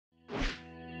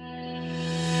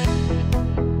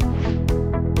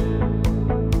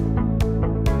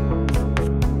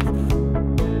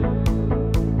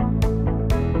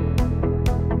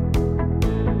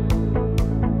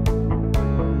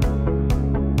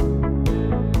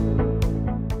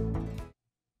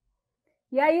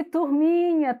aí,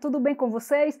 turminha, tudo bem com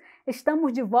vocês?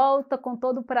 Estamos de volta com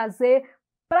todo prazer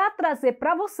para trazer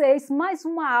para vocês mais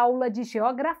uma aula de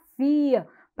Geografia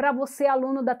para você,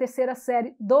 aluno da terceira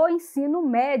série do Ensino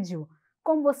Médio.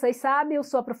 Como vocês sabem, eu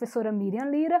sou a professora Mirian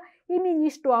e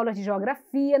ministro aulas de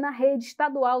Geografia na rede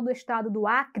estadual do estado do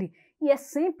Acre. E é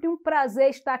sempre um prazer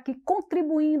estar aqui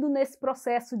contribuindo nesse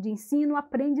processo de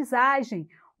ensino-aprendizagem.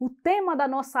 O tema da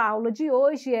nossa aula de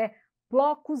hoje é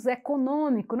Blocos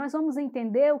Econômicos. Nós vamos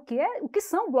entender o que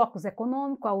são blocos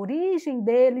econômicos, a origem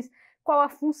deles, qual a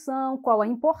função, qual a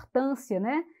importância,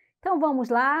 né? Então vamos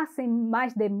lá, sem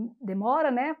mais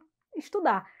demora, né?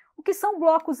 Estudar. O que são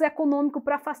blocos econômicos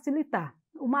para facilitar?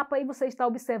 O mapa aí você está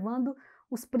observando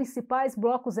os principais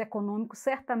blocos econômicos.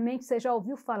 Certamente você já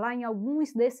ouviu falar em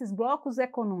alguns desses blocos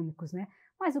econômicos, né?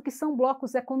 Mas o que são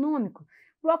blocos econômicos?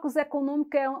 Blocos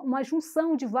econômicos é uma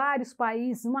junção de vários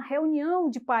países, uma reunião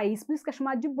de países, por isso que é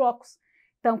chamado de blocos.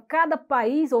 Então, cada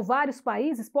país ou vários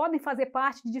países podem fazer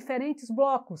parte de diferentes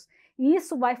blocos, e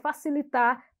isso vai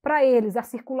facilitar para eles a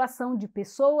circulação de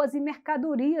pessoas e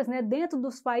mercadorias, né, dentro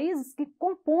dos países que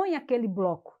compõem aquele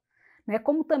bloco. Né?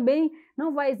 Como também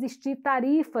não vai existir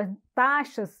tarifas,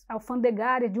 taxas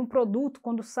alfandegárias de um produto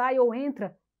quando sai ou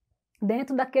entra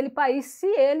dentro daquele país, se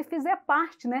ele fizer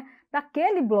parte, né,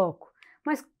 daquele bloco.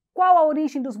 Mas qual a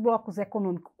origem dos blocos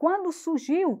econômicos? Quando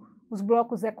surgiu os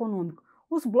blocos econômicos?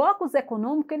 Os blocos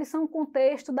econômicos, eles são um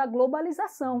contexto da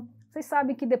globalização. Vocês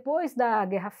sabem que depois da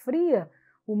Guerra Fria,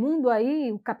 o mundo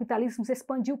aí, o capitalismo se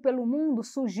expandiu pelo mundo,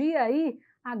 surgia aí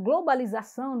a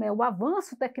globalização, né, o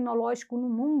avanço tecnológico no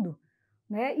mundo,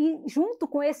 né? E junto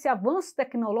com esse avanço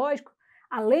tecnológico,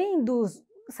 além dos...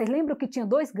 Vocês lembram que tinha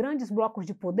dois grandes blocos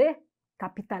de poder?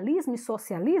 Capitalismo e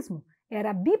socialismo?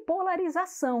 Era a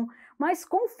bipolarização, mas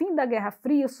com o fim da Guerra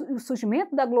Fria e o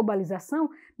surgimento da globalização,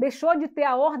 deixou de ter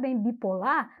a ordem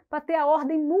bipolar para ter a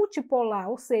ordem multipolar,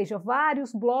 ou seja,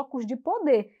 vários blocos de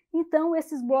poder. Então,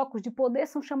 esses blocos de poder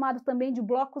são chamados também de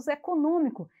blocos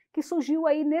econômicos, que surgiu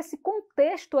aí nesse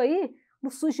contexto aí do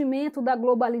surgimento da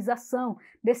globalização,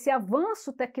 desse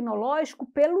avanço tecnológico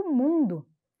pelo mundo.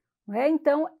 Né?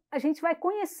 Então, a gente vai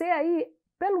conhecer aí,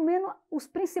 pelo menos, os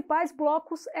principais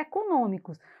blocos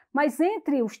econômicos. Mas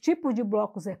entre os tipos de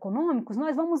blocos econômicos,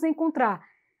 nós vamos encontrar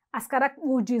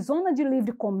o de zona de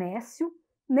livre comércio.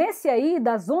 Nesse aí,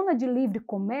 da zona de livre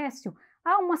comércio,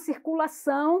 há uma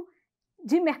circulação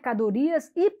de mercadorias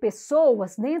e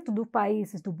pessoas dentro dos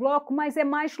países do bloco, mas é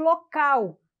mais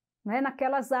local, né?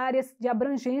 Naquelas áreas de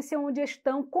abrangência onde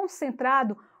estão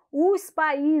concentrados os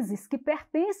países que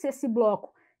pertencem a esse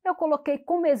bloco. Eu coloquei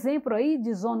como exemplo aí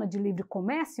de zona de livre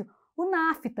comércio o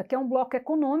NAFTA, que é um bloco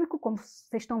econômico, como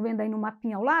vocês estão vendo aí no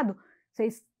mapinha ao lado.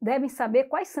 Vocês devem saber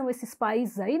quais são esses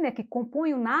países aí, né, que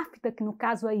compõem o NAFTA, que no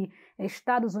caso aí é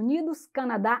Estados Unidos,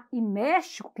 Canadá e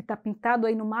México, que está pintado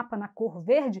aí no mapa na cor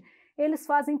verde. Eles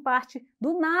fazem parte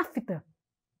do NAFTA.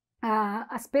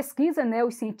 As pesquisas, né,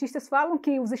 os cientistas falam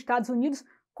que os Estados Unidos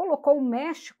colocou o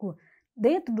México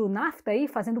dentro do NAFTA, aí,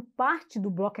 fazendo parte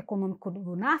do bloco econômico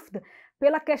do NAFTA,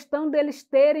 pela questão deles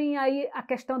terem aí a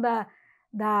questão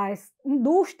das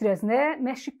indústrias, né,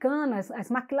 mexicanas, as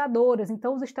maquiladoras.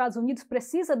 Então, os Estados Unidos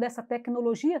precisam dessa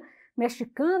tecnologia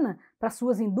mexicana para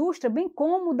suas indústrias, bem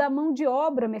como da mão de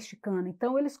obra mexicana.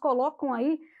 Então, eles colocam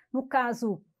aí, no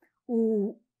caso,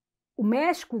 o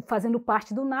México fazendo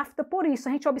parte do NAFTA por isso.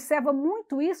 A gente observa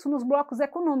muito isso nos blocos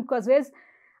econômicos. Às vezes,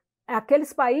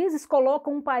 aqueles países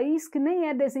colocam um país que nem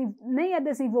é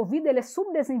desenvolvido, ele é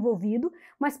subdesenvolvido,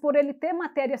 mas por ele ter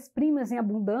matérias-primas em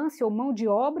abundância ou mão de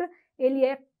obra, ele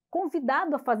é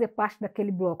convidado a fazer parte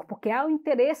daquele bloco, porque há o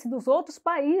interesse dos outros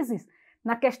países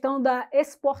na questão da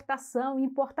exportação e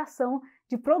importação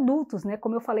de produtos, né?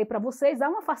 Como eu falei para vocês, há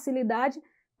uma facilidade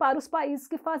para os países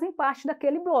que fazem parte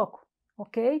daquele bloco,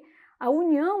 ok? A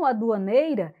União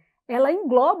Aduaneira, ela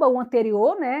engloba o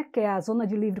anterior, né, que é a zona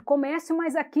de livre comércio,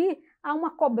 mas aqui há uma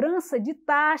cobrança de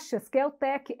taxas, que é o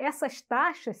TEC. Essas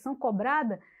taxas são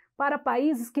cobradas para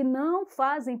países que não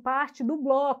fazem parte do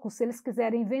bloco, se eles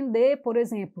quiserem vender, por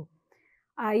exemplo.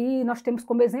 Aí nós temos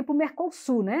como exemplo o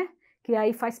Mercosul, né, que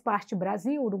aí faz parte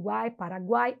Brasil, Uruguai,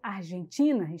 Paraguai,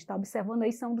 Argentina. A gente está observando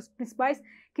aí, são dos principais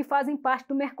que fazem parte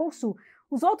do Mercosul.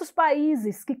 Os outros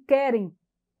países que querem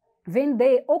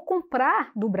vender ou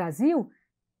comprar do Brasil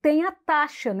tem a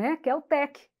taxa, né, que é o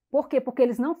TEC. Por quê? Porque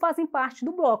eles não fazem parte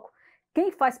do bloco.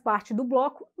 Quem faz parte do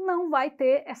bloco não vai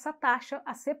ter essa taxa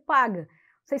a ser paga.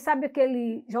 Vocês sabem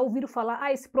que já ouviram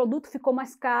falar, esse produto ficou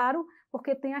mais caro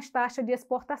porque tem as taxas de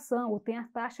exportação ou tem a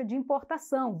taxa de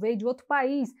importação, veio de outro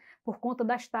país, por conta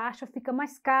das taxas fica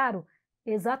mais caro.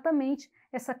 Exatamente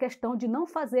essa questão de não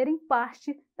fazerem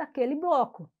parte daquele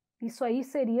bloco. Isso aí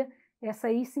seria essa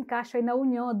aí se encaixa aí na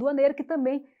União Aduaneira, que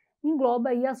também engloba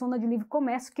aí a zona de livre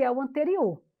comércio, que é o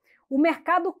anterior. O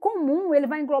mercado comum, ele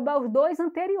vai englobar os dois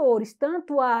anteriores,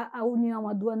 tanto a União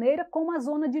Aduaneira como a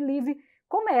zona de livre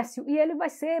comércio, e ele vai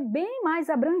ser bem mais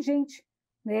abrangente,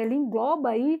 né? Ele engloba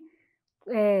aí,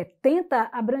 tenta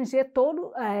abranger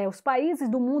todos os países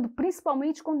do mundo,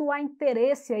 principalmente quando há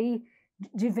interesse aí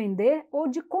de vender ou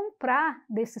de comprar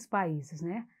desses países,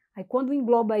 né? Aí quando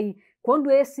engloba aí,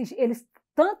 quando eles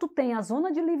tanto têm a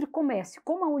zona de livre comércio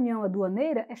como a União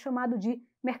Aduaneira, é chamado de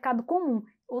mercado comum,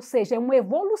 ou seja, é uma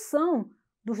evolução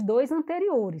dos dois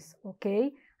anteriores,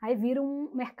 ok? Aí vira um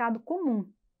mercado comum.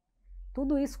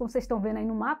 Tudo isso, como vocês estão vendo aí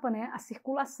no mapa, né? A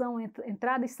circulação,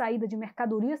 entrada e saída de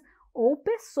mercadorias ou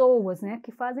pessoas, né?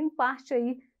 Que fazem parte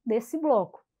aí desse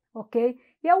bloco, ok?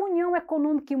 E a União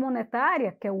Econômica e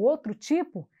Monetária, que é o outro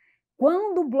tipo,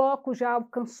 quando o bloco já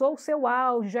alcançou o seu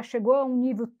auge, já chegou a um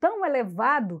nível tão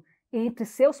elevado entre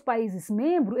seus países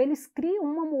membros, eles criam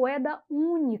uma moeda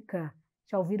única.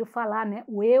 Já ouviram falar, né?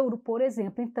 O euro, por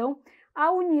exemplo. Então,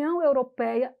 a União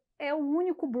Europeia é o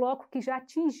único bloco que já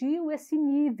atingiu esse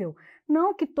nível.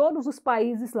 Não que todos os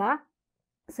países lá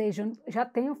já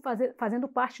tenham fazendo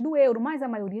parte do euro, mas a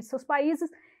maioria de seus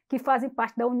países que fazem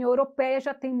parte da União Europeia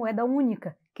já tem moeda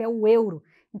única, que é o euro.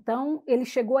 Então, ele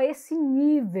chegou a esse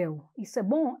nível. Isso é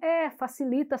bom?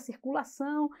 Facilita a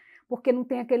circulação, porque não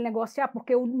tem aquele negócio,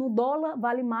 porque no dólar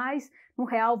vale mais, no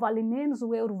real vale menos,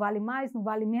 o euro vale mais, não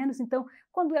vale menos. Então,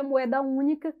 quando é moeda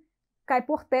única, cai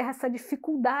por terra essa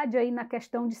dificuldade aí na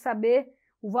questão de saber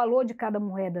o valor de cada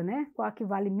moeda, né? Qual a que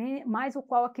vale mais ou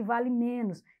qual a que vale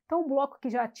menos. Então, o bloco que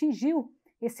já atingiu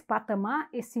esse patamar,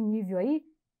 esse nível aí,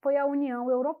 foi a União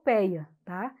Europeia,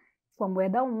 tá? Com a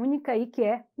moeda única aí, que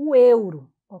é o euro,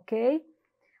 ok?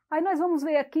 Aí nós vamos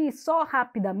ver aqui, só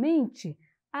rapidamente,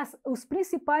 os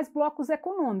principais blocos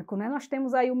econômicos, né? Nós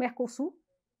temos aí o Mercosul,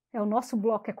 é o nosso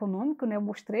bloco econômico, né? Eu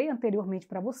mostrei anteriormente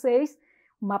para vocês.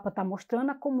 O mapa está mostrando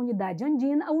a Comunidade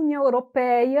Andina, a União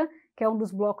Europeia, que é um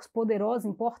dos blocos poderosos,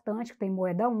 importantes, que tem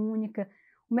moeda única,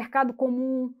 o Mercado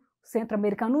Comum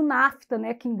Centro-Americano, o NAFTA,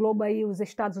 né, que engloba aí os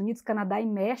Estados Unidos, Canadá e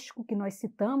México, que nós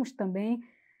citamos também,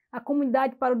 a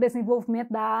Comunidade para o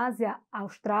Desenvolvimento da Ásia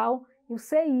Austral e o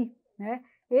CI, né?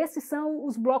 Esses são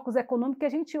os blocos econômicos que a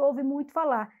gente ouve muito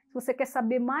falar. Se você quer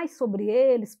saber mais sobre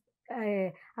eles,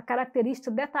 a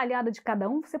característica detalhada de cada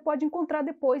um, você pode encontrar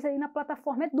depois aí na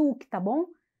plataforma Eduque, tá bom?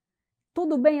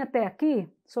 Tudo bem até aqui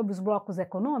sobre os blocos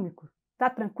econômicos? Tá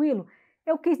tranquilo?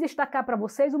 Eu quis destacar para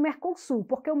vocês o Mercosul,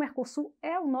 porque o Mercosul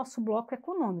é o nosso bloco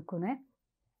econômico, né?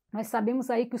 Nós sabemos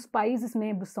aí que os países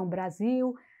membros são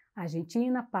Brasil,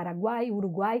 Argentina, Paraguai,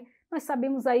 Uruguai. Nós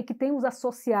sabemos aí que tem os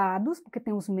associados, porque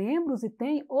tem os membros e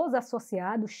tem os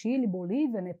associados, Chile,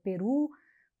 Bolívia, né? Peru,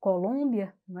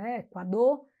 Colômbia, né?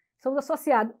 Equador, são os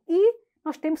associados. E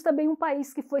nós temos também um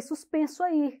país que foi suspenso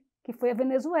aí, que foi a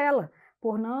Venezuela,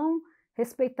 por não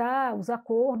respeitar os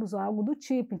acordos ou algo do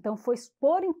tipo. Então,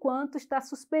 por enquanto, está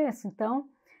suspenso. Então,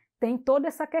 tem toda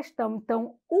essa questão.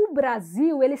 Então, o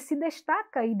Brasil, ele se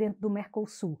destaca aí dentro do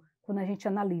Mercosul, quando a gente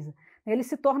analisa. Ele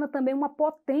se torna também uma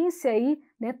potência aí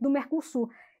dentro do Mercosul.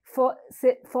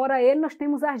 Fora ele, nós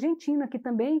temos a Argentina, que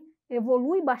também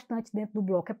evolui bastante dentro do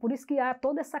bloco. É por isso que há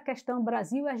toda essa questão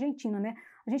Brasil e Argentina, né?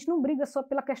 A gente não briga só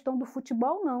pela questão do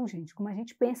futebol, não, gente, como a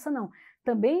gente pensa, não.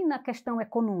 Também na questão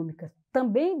econômica,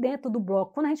 também dentro do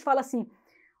bloco. Quando a gente fala assim,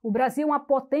 o Brasil é uma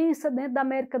potência dentro da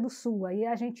América do Sul, aí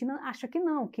a Argentina acha que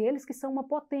não, que eles que são uma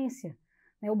potência,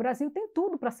 né? O Brasil tem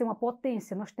tudo para ser uma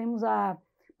potência. Nós temos a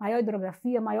maior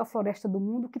hidrografia, a maior floresta do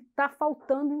mundo, que está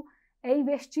faltando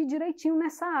investir direitinho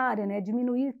nessa área, né?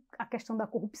 Diminuir a questão da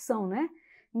corrupção, né?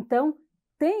 Então,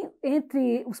 tem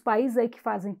entre os países aí que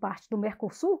fazem parte do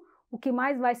Mercosul, o que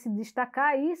mais vai se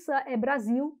destacar isso é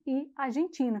Brasil e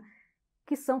Argentina,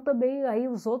 que são também aí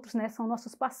os outros, né, são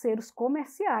nossos parceiros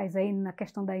comerciais aí na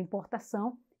questão da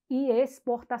importação e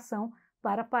exportação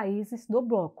para países do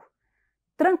bloco.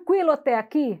 Tranquilo até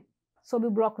aqui sobre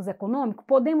os blocos econômicos?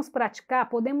 Podemos praticar,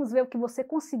 podemos ver o que você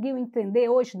conseguiu entender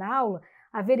hoje na aula,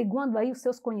 averiguando aí os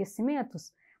seus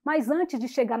conhecimentos? Mas antes de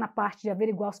chegar na parte de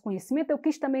averiguar os conhecimentos, eu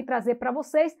quis também trazer para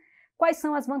vocês quais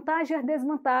são as vantagens e as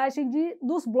desvantagens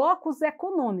dos blocos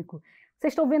econômicos.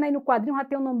 Vocês estão vendo aí no quadrinho, já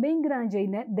tem um nome bem grande aí,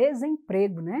 né?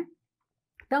 Desemprego, né?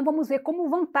 Então, vamos ver como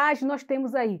vantagem nós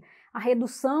temos aí a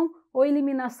redução ou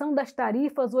eliminação das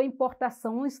tarifas ou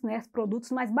importações, né,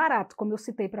 produtos mais baratos. Como eu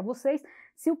citei para vocês,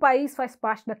 se o país faz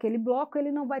parte daquele bloco,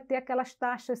 ele não vai ter aquelas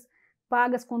taxas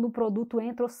pagas quando o produto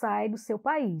entra ou sai do seu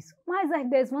país. Mas as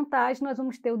desvantagens, nós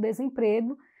vamos ter o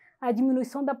desemprego, a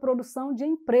diminuição da produção de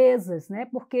empresas, né?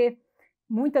 Porque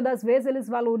Muitas das vezes eles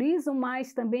valorizam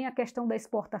mais também a questão da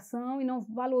exportação e não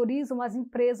valorizam as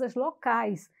empresas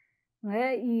locais,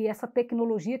 né? E essa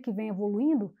tecnologia que vem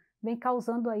evoluindo vem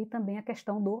causando aí também a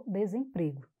questão do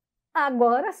desemprego.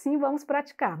 Agora sim vamos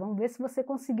praticar, vamos ver se você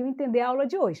conseguiu entender a aula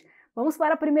de hoje. Vamos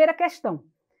para a primeira questão.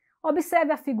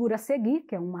 Observe a figura a seguir,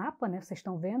 que é um mapa, né? Vocês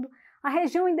estão vendo. A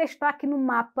região em destaque no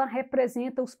mapa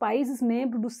representa os países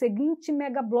membros do seguinte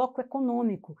megabloco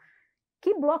econômico.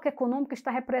 Que bloco econômico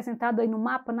está representado aí no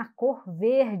mapa na cor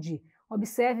verde?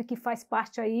 Observe que faz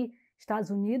parte aí Estados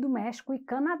Unidos, México e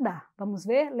Canadá. Vamos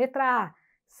ver? Letra A,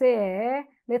 CEE.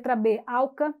 Letra B,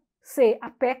 ALCA. C,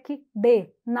 APEC.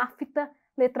 D, NAFTA.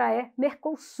 Letra E,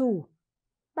 Mercosul.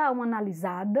 Dá uma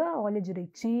analisada, olha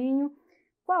direitinho.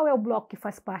 Qual é o bloco que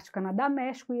faz parte? Canadá,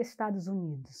 México e Estados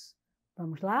Unidos.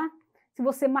 Vamos lá? Se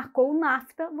você marcou o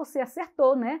NAFTA, você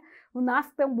acertou, né? O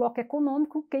NAFTA é um bloco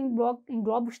econômico que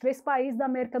engloba os 3 países da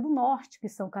América do Norte, que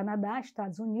são Canadá,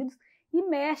 Estados Unidos e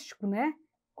México, né?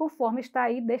 Conforme está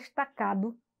aí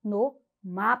destacado no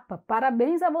mapa.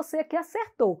 Parabéns a você que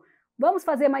acertou. Vamos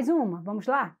fazer mais uma? Vamos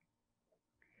lá?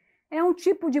 É um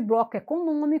tipo de bloco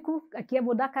econômico, aqui eu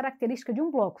vou dar a característica de um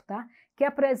bloco, tá? Que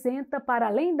apresenta, para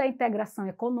além da integração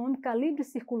econômica, a livre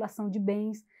circulação de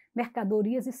bens,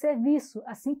 mercadorias e serviços,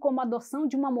 assim como a adoção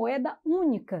de uma moeda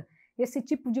única. Esse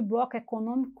tipo de bloco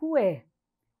econômico é...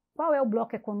 Qual é o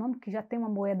bloco econômico que já tem uma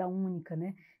moeda única,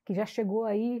 né? Que já chegou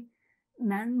aí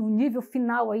no nível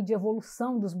final aí de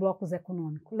evolução dos blocos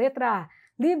econômicos? Letra A,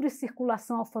 livre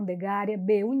circulação alfandegária.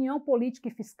 B, união política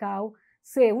e fiscal.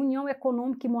 C, união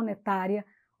econômica e monetária.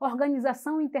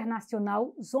 Organização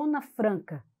internacional, zona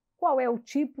franca. Qual é o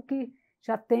tipo que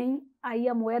já tem aí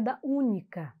a moeda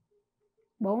única?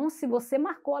 Bom, se você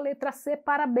marcou a letra C,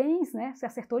 parabéns, né? Você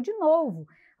acertou de novo.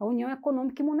 A União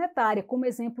Econômica e Monetária. Como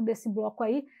exemplo desse bloco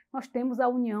aí, nós temos a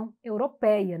União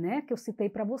Europeia, né? Que eu citei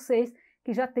para vocês,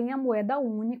 que já tem a moeda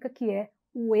única, que é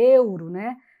o euro,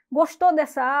 né? Gostou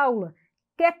dessa aula?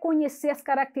 Quer conhecer as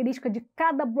características de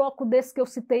cada bloco desse que eu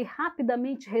citei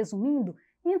rapidamente, resumindo?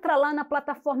 Entra lá na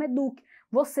plataforma Eduque.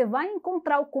 Você vai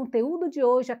encontrar o conteúdo de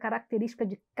hoje, a característica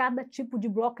de cada tipo de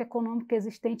bloco econômico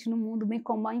existente no mundo, bem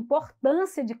como a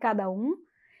importância de cada um.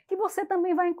 E você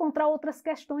também vai encontrar outras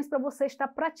questões para você estar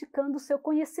praticando o seu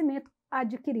conhecimento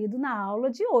adquirido na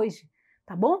aula de hoje,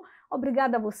 tá bom?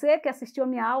 Obrigada a você que assistiu a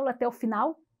minha aula até o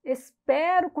final.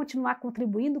 Espero continuar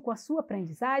contribuindo com a sua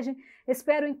aprendizagem.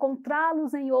 Espero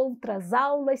encontrá-los em outras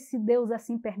aulas, se Deus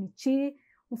assim permitir.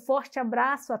 Um forte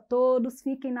abraço a todos,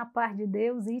 fiquem na paz de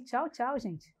Deus e tchau, tchau,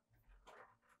 gente.